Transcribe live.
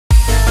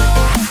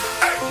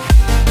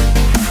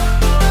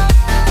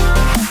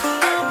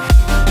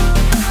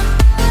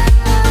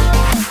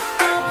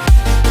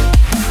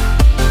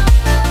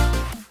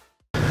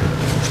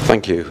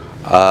you.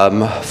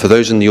 For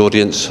those in the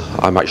audience,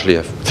 I'm actually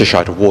a fish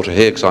out of water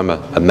here because I'm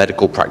a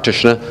medical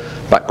practitioner,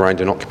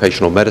 background in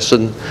occupational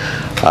medicine,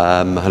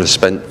 and have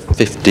spent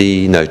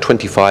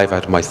 25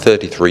 out of my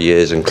 33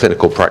 years in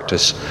clinical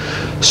practice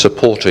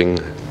supporting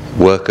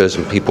workers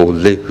and people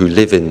who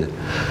live in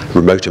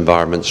remote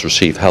environments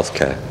receive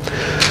healthcare.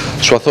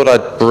 So I thought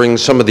I'd bring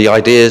some of the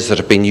ideas that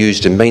have been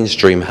used in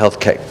mainstream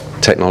healthcare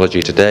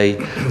technology today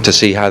to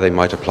see how they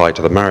might apply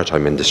to the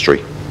maritime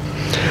industry.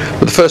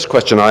 But the first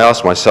question I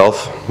asked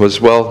myself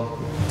was, well,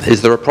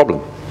 is there a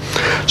problem?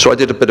 So I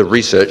did a bit of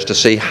research to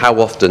see how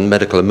often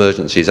medical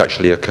emergencies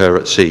actually occur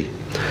at sea.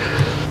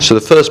 So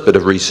the first bit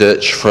of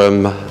research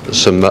from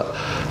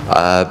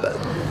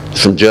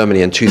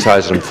Germany in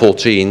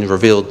 2014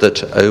 revealed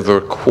that over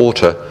a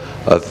quarter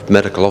of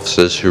medical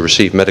officers who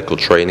received medical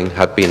training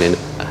had been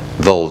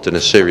involved in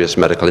a serious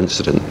medical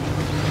incident.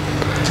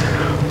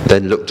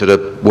 Then looked at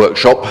a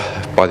workshop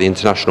by the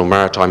International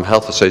Maritime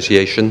Health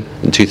Association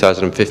in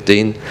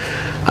 2015,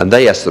 and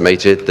they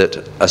estimated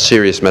that a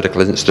serious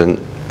medical incident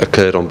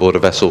occurred on board a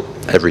vessel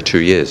every 2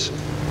 years.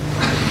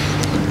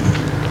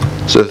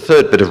 So the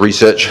third bit of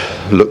research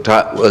looked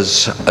at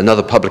was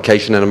another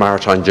publication in a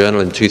maritime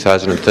journal in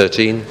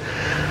 2013,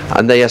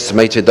 and they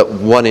estimated that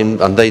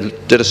and they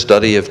did a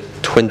study of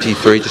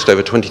just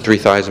over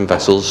 23,000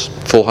 vessels,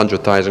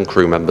 400,000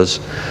 crew members,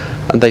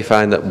 and they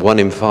found that 1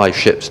 in 5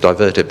 ships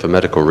diverted for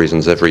medical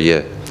reasons every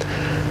year.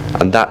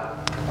 And that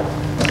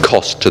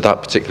cost to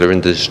that particular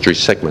industry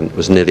segment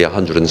was nearly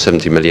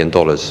 $170 million.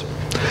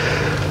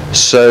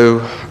 So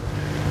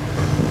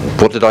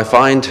what did I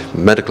find?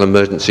 Medical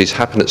emergencies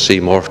happen at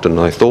sea more often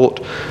than I thought.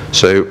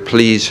 So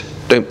please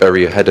don't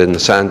bury your head in the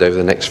sand over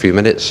the next few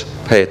minutes.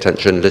 Pay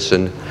attention,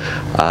 listen,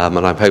 and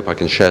I hope I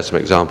can share some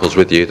examples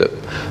with you that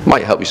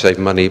might help you save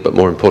money, but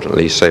more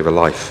importantly, save a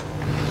life.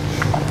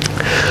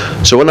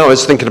 So when I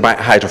was thinking about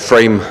how to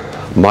frame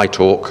my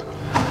talk,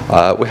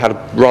 we had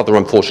a rather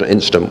unfortunate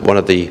incident. One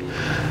of the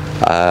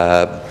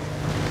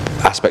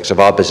aspects of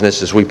our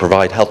business is we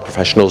provide health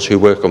professionals who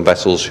work on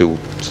vessels who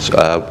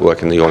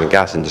work in the oil and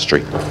gas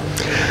industry.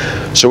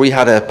 So we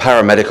had a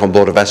paramedic on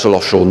board a vessel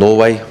offshore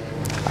Norway,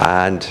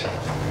 and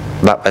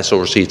that vessel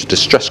received a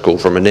distress call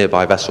from a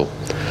nearby vessel.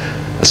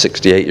 A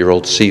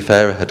 68-year-old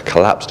seafarer had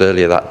collapsed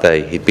earlier that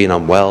day. He'd been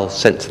unwell,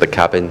 sent to the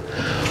cabin.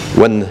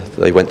 When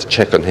they went to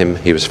check on him,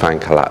 he was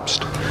found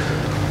collapsed.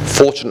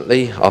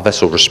 Fortunately, our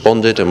vessel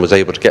responded and was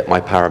able to get my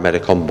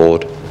paramedic on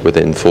board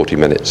within 40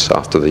 minutes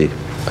after the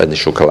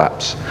initial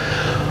collapse.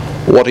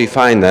 What he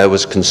found there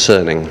was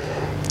concerning.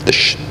 The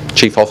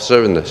chief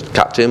officer and the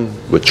captain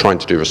were trying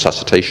to do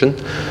resuscitation,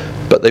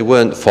 but they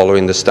weren't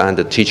following the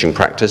standard teaching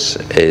practice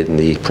in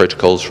the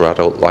protocols for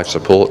adult life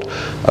support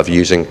of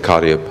using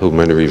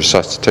cardiopulmonary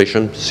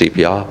resuscitation,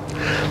 CPR.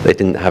 They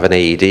didn't have an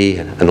AED,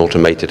 an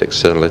automated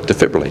external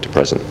defibrillator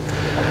present.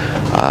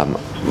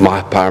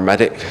 My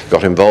paramedic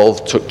got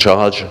involved, took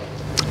charge.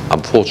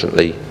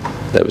 Unfortunately,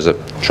 there was a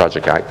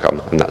tragic outcome,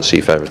 and that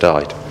seafarer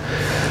died.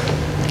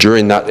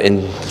 During that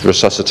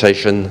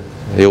resuscitation,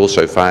 he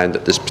also found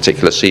that this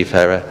particular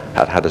seafarer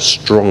had had a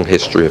strong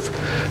history of,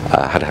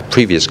 had had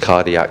previous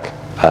cardiac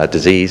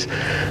disease,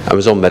 and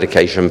was on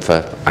medication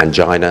for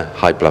angina,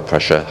 high blood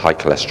pressure, high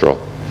cholesterol.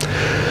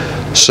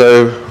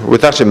 So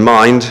with that in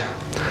mind,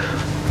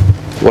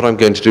 what I'm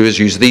going to do is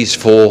use these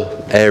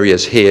 4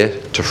 areas here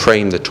to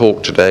frame the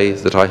talk today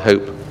that I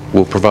hope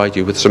will provide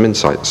you with some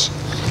insights.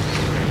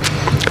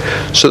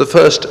 So the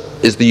first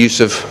is the use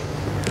of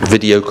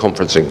video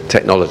conferencing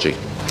technology.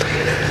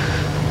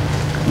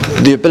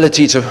 The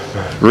ability to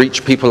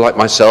reach people like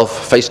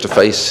myself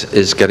face-to-face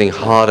is getting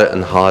harder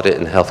and harder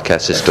in healthcare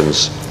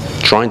systems.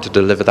 Trying to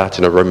deliver that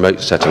in a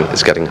remote setting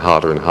is getting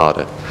harder and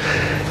harder.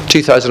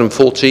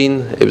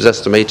 2014, it was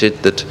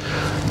estimated that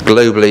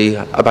globally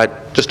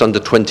about just under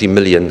 20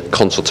 million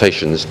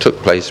consultations took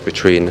place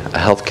between a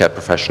healthcare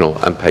professional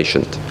and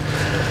patient.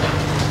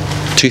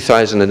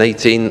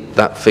 2018,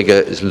 that figure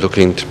is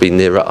looking to be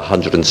nearer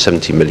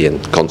 170 million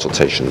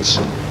consultations.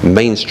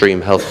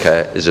 Mainstream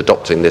healthcare is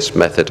adopting this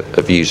method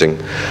of using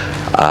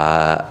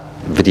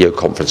video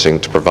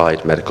conferencing to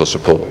provide medical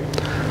support.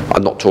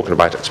 I'm not talking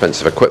about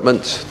expensive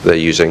equipment. They're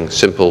using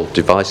simple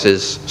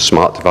devices,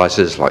 smart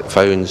devices like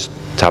phones,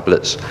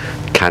 tablets,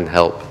 can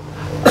help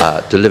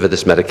deliver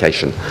this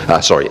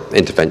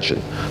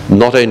intervention,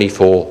 not only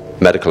for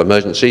medical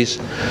emergencies,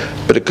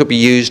 but it could be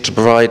used to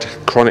provide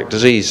chronic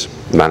disease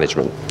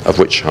management, of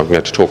which I'm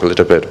going to talk a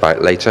little bit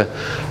about later.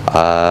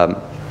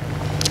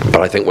 But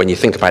I think when you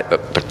think about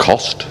the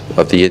cost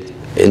of the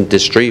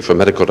industry for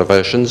medical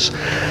diversions,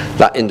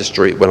 that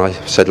industry, when I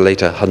said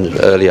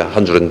earlier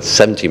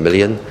 170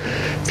 million,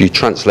 if you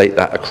translate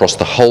that across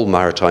the whole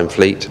maritime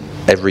fleet,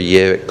 every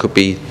year it could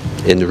be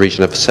in the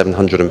region of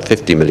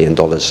 $750 million,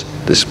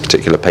 this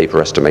particular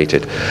paper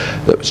estimated,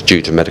 that was due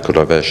to medical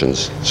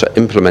diversions. So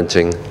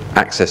implementing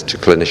access to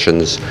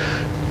clinicians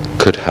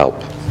could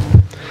help.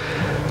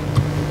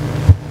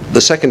 The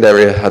second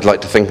area I'd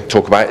like to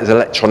talk about is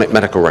electronic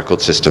medical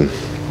record system.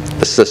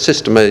 It's a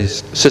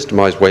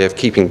systemized way of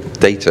keeping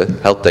data,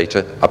 health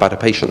data, about a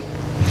patient.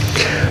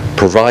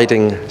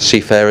 providing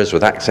seafarers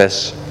with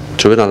access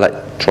to an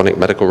electronic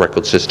medical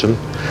record system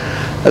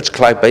that's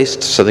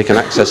cloud-based, so they can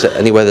access it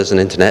anywhere there's an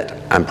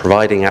internet, and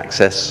providing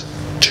access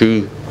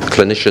to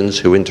clinicians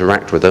who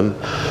interact with them,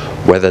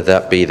 whether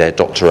that be their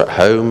doctor at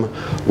home,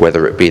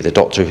 whether it be the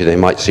doctor who they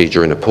might see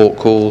during a port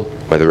call,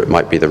 whether it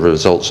might be the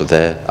results of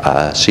their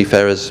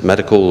seafarers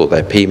medical or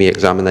their PME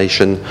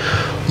examination,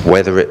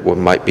 whether it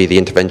might be the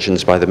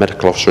interventions by the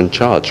medical officer in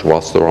charge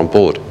whilst they're on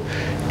board.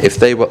 If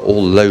they were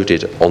all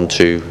loaded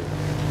onto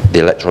the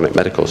electronic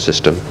medical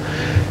system,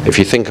 if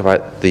you think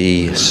about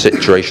the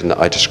situation that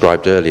I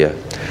described earlier,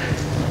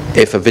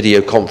 if a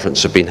video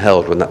conference had been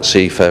held when that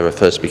seafarer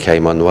first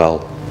became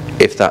unwell,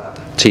 if that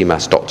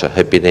TMAS doctor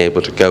had been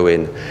able to go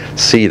in,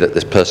 see that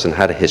this person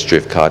had a history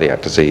of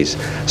cardiac disease,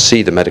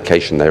 see the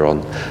medication they're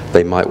on,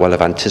 they might well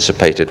have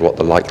anticipated what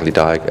the likely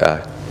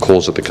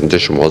cause of the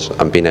condition was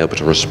and been able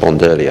to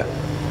respond earlier.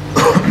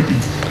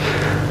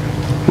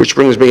 Which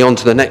brings me on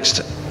to the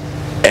next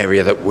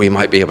area that we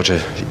might be able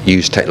to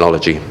use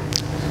technology,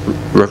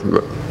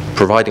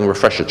 providing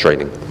refresher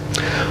training.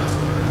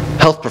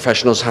 Health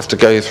professionals have to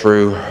go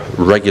through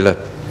regular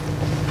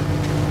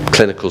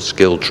clinical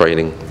skill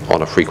training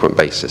on a frequent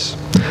basis.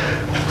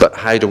 But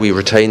how do we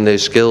retain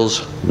those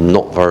skills?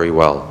 Not very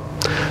well.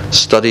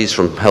 Studies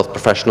from health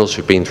professionals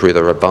who've been through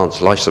their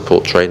advanced life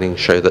support training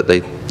show that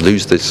they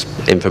lose this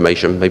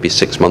information maybe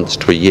 6 months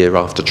to a year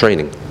after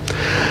training.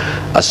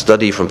 A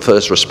study from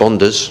first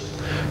responders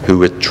who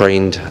were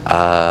trained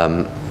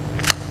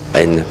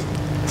in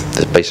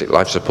the basic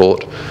life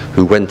support,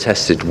 who when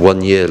tested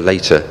 1 year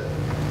later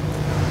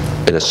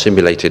in a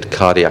simulated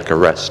cardiac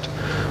arrest,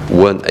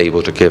 weren't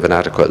able to give an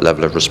adequate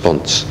level of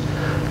response.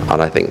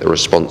 And I think the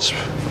response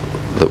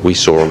that we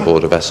saw on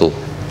board a vessel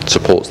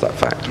supports that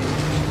fact.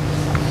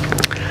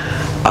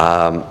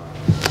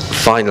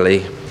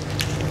 Finally,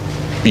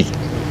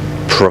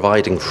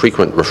 providing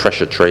frequent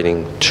refresher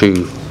training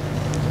to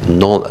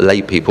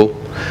non-lay people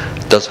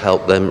does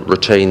help them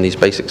retain these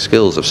basic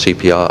skills of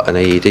CPR and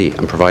AED,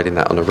 and providing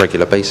that on a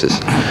regular basis.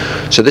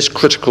 So this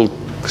critical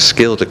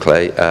skill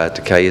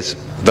decay is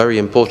very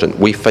important.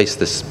 We face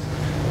this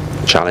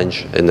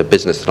challenge in the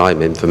business that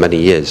I'm in for many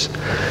years.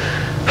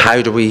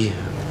 How do we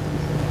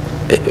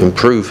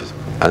improve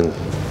and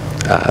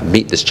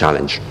meet this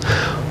challenge?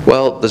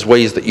 Well, there's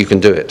ways that you can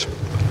do it.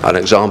 An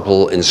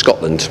example, in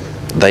Scotland,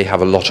 they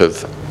have a lot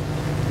of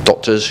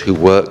doctors who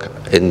work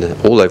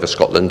all over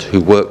Scotland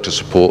who work to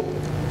support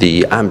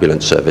the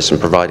ambulance service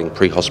and providing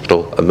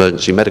pre-hospital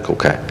emergency medical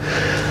care.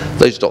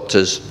 Those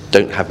doctors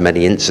don't have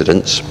many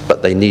incidents,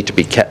 but they need to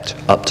be kept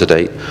up to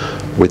date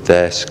with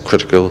their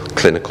critical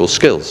clinical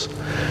skills.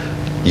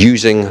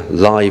 Using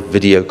live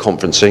video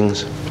conferencing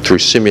through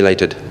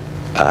simulated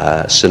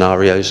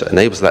scenarios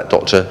enables that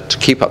doctor to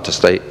keep up to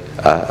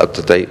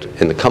date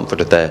in the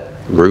comfort of their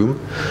room,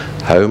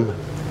 home,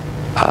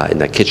 in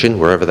their kitchen,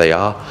 wherever they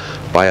are,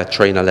 by a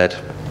trainer-led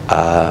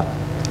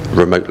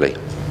remotely,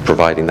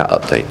 providing that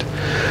update.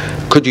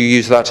 Could you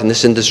use that in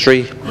this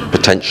industry?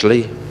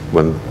 Potentially,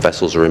 when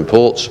vessels are in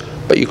ports,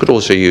 but you could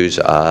also use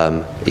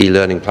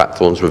e-learning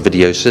platforms with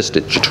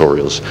video-assisted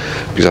tutorials,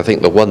 because I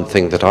think the one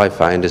thing that I've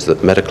found is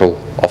that medical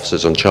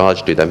officers on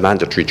charge do their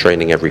mandatory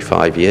training every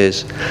 5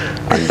 years,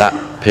 and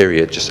that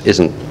period just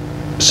isn't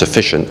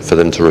sufficient for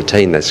them to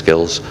retain their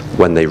skills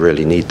when they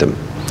really need them.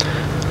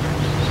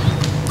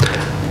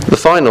 The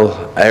final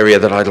area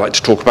that I'd like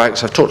to talk about,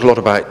 because I've talked a lot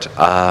about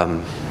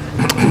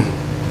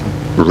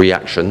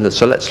reaction,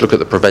 so let's look at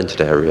the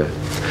prevented area.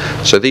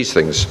 So these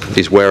things,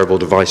 these wearable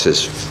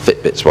devices,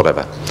 Fitbits,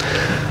 whatever,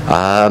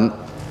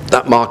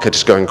 that market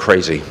is going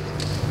crazy.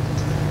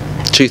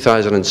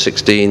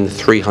 2016,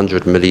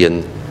 300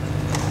 million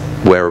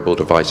wearable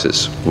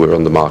devices were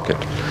on the market.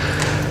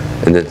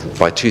 And then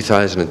by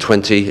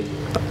 2020,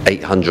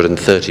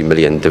 830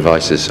 million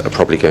devices are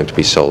probably going to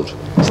be sold.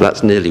 So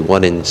that's nearly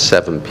 1 in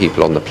 7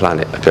 people on the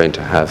planet are going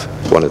to have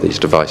one of these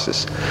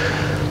devices.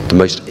 The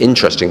most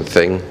interesting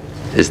thing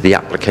is the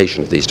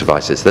application of these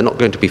devices. They're not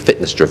going to be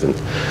fitness driven.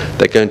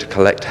 They're going to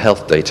collect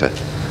health data.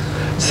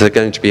 So they're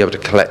going to be able to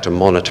collect and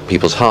monitor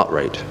people's heart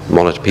rate,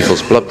 monitor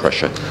people's blood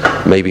pressure,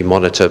 maybe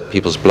monitor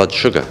people's blood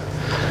sugar.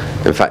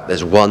 In fact,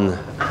 there's one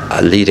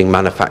leading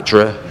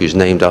manufacturer who's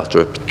named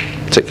after a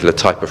particular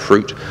type of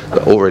fruit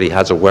that already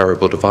has a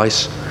wearable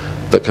device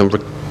that can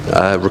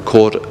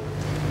record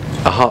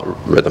a heart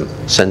rhythm,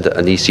 send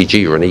an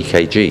ECG or an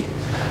EKG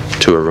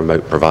to a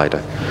remote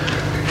provider.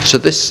 So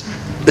this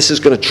is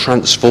going to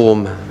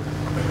transform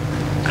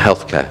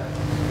healthcare.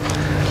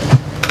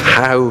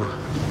 How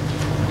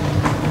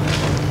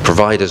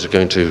providers are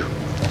going to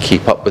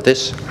keep up with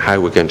this, how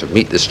we're going to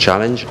meet this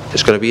challenge,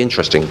 it's going to be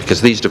interesting,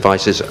 because these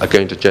devices are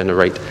going to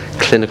generate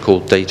clinical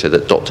data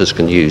that doctors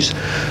can use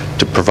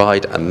to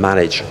provide and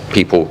manage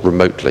people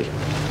remotely.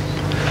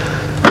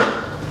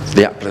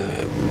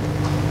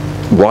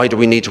 Why do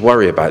we need to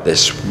worry about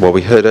this? Well,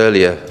 we heard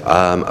earlier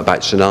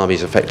about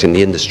tsunamis affecting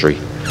the industry.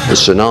 The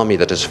tsunami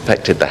that has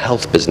affected the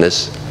health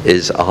business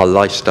is our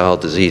lifestyle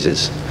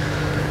diseases.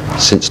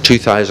 Since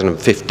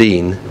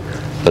 2015,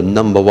 the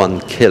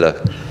 #1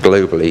 killer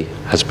globally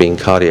has been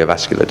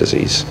cardiovascular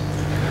disease.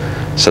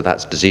 So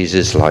that's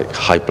diseases like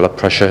high blood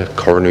pressure,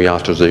 coronary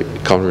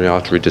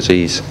artery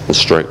disease, and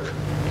stroke.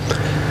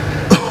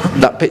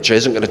 That picture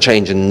isn't going to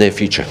change in the near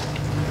future.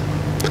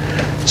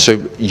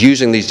 So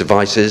using these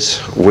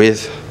devices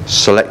with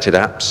selected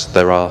apps,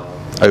 there are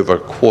over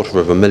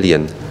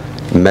 250,000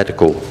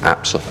 medical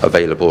apps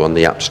available on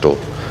the App Store.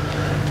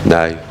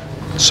 Now,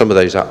 some of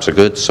those apps are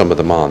good, some of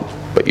them aren't,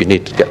 but you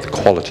need to get the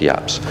quality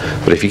apps.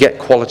 But if you get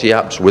quality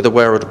apps with a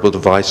wearable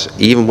device,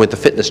 even with the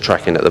fitness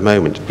tracking at the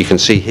moment, you can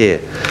see here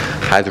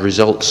how the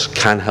results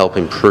can help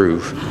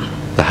improve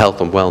the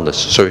health and wellness.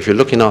 So if you're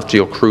looking after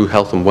your crew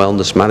health and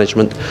wellness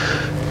management,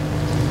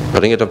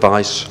 putting a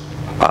device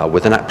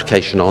with an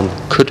application on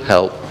could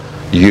help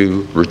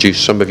you reduce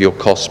some of your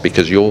costs,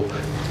 because your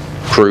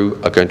crew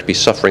are going to be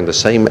suffering the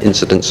same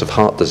incidence of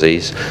heart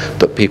disease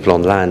that people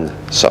on land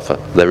suffer.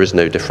 There is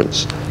no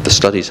difference. The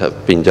studies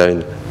have been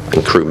done,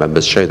 and crew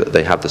members show that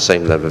they have the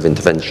same level of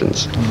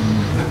interventions.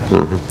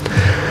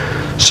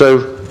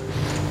 So,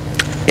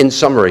 in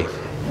summary,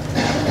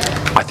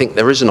 I think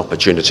there is an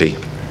opportunity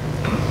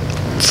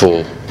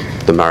for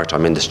the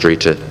maritime industry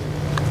to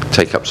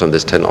take up some of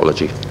this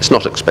technology. It's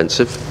not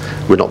expensive.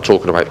 We're not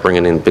talking about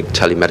bringing in big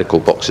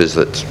telemedical boxes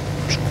that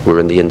were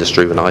in the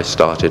industry when I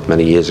started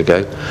many years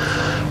ago.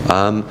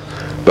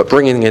 But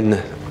bringing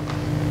in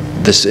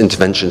this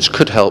interventions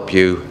could help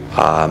you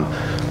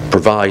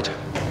provide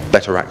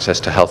better access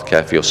to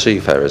healthcare for your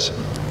seafarers,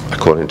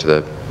 according to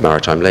the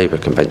Maritime Labour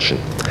Convention.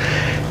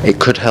 It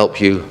could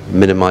help you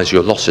minimise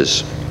your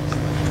losses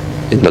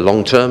in the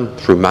long term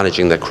through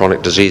managing their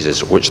chronic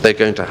diseases, which they're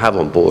going to have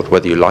on board,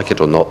 whether you like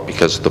it or not,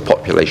 because the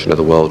population of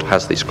the world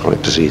has these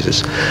chronic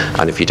diseases.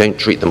 And if you don't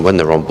treat them when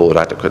they're on board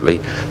adequately,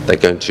 they're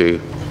going to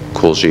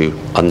cause you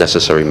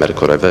unnecessary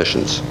medical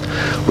diversions,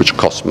 which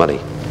cost money.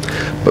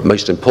 But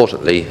most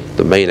importantly,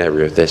 the main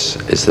area of this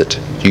is that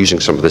using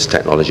some of this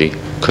technology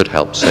could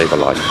help save a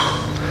life.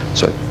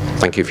 So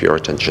thank you for your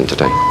attention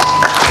today.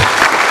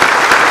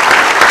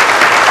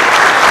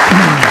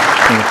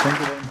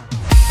 Thank you.